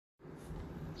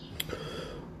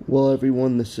Well,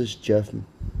 everyone, this is Jeff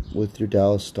with your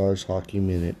Dallas Stars Hockey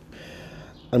Minute.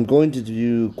 I'm going to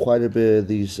do quite a bit of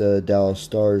these Dallas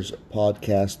Stars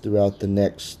podcasts throughout the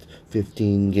next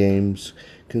 15 games,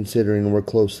 considering we're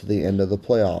close to the end of the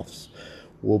playoffs.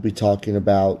 We'll be talking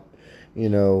about,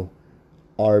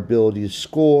 our ability to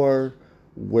score,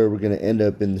 where we're going to end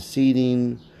up in the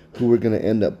seeding, who we're going to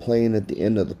end up playing at the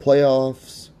end of the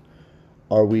playoffs.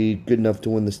 Are we good enough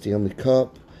to win the Stanley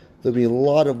Cup? There'll be a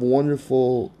lot of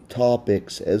wonderful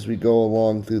topics as we go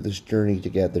along through this journey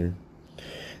together.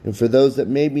 And for those that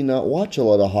maybe not watch a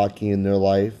lot of hockey in their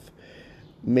life,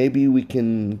 maybe we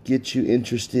can get you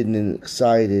interested and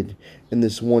excited in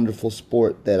this wonderful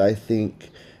sport that I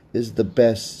think is the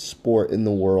best sport in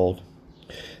the world.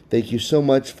 Thank you so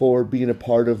much for being a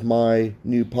part of my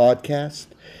new podcast,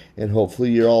 and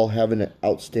hopefully you're all having an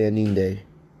outstanding day.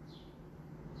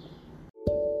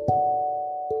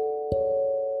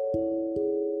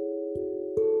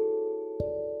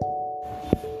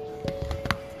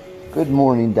 Good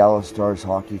morning, Dallas Stars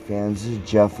hockey fans. This is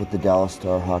Jeff with the Dallas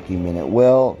Star Hockey Minute.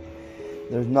 Well,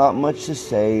 there's not much to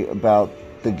say about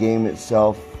the game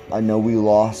itself. I know we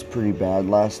lost pretty bad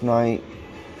last night,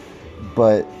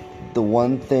 but the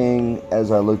one thing,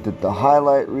 as I looked at the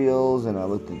highlight reels and I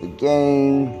looked at the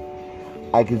game,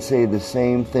 I could say the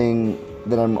same thing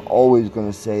that I'm always going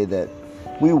to say, that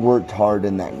we worked hard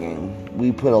in that game.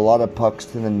 We put a lot of pucks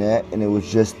to the net, and it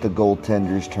was just the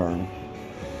goaltender's turn.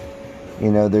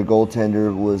 Their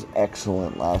goaltender was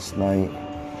excellent last night.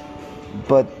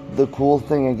 But the cool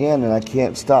thing again, and I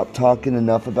can't stop talking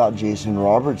enough about Jason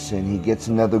Robertson. He gets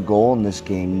another goal in this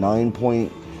game.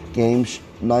 9-point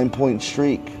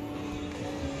streak.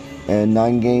 And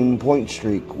 9-game point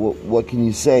streak. What can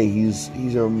you say?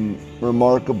 He's a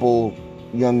remarkable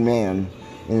young man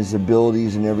in his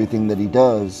abilities and everything that he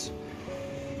does.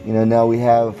 Now we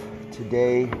have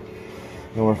today,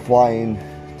 and we're flying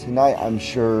tonight, I'm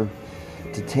sure,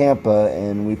 to Tampa,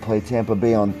 and we play Tampa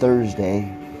Bay on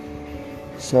Thursday.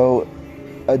 So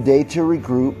a day to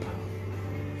regroup.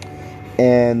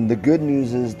 And the good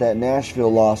news is that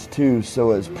Nashville lost too,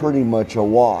 so it's pretty much a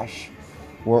wash.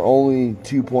 We're only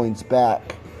 2 points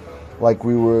back like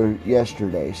we were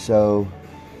yesterday. So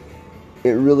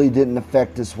it really didn't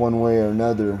affect us one way or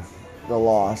another, the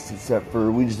loss, except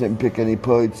for we just didn't pick any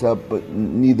points up, but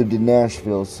neither did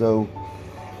Nashville. So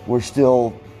we're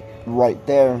still right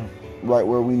there, right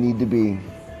where we need to be.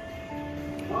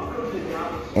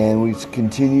 And we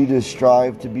continue to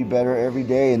strive to be better every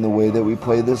day in the way that we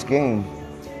play this game.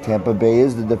 Tampa Bay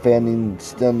is the defending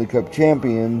Stanley Cup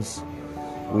champions.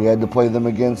 We had to play them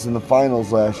against in the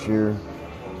finals last year.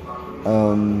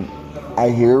 I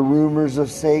hear rumors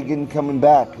of Seguin coming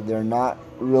back. They're not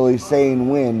really saying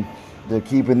when. They're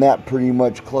keeping that pretty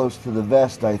much close to the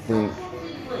vest, I think.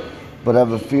 But I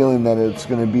have a feeling that it's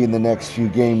going to be in the next few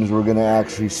games we're going to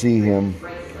actually see him.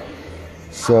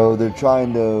 So they're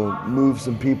trying to move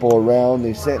some people around.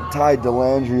 They sent Ty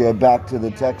Dellandrea back to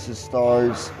the Texas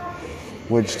Stars,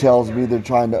 which tells me they're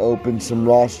trying to open some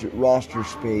roster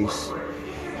space.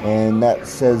 And that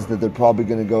says that they're probably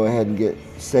going to go ahead and get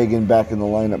Seguin back in the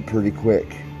lineup pretty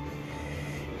quick.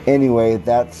 Anyway,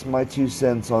 that's my 2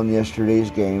 cents on yesterday's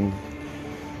game.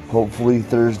 Hopefully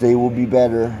Thursday will be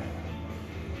better.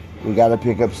 We got to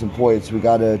pick up some points. We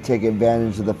got to take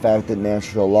advantage of the fact that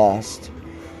Nashville lost.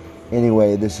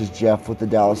 Anyway, this is Jeff with the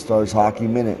Dallas Stars Hockey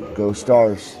Minute. Go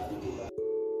Stars.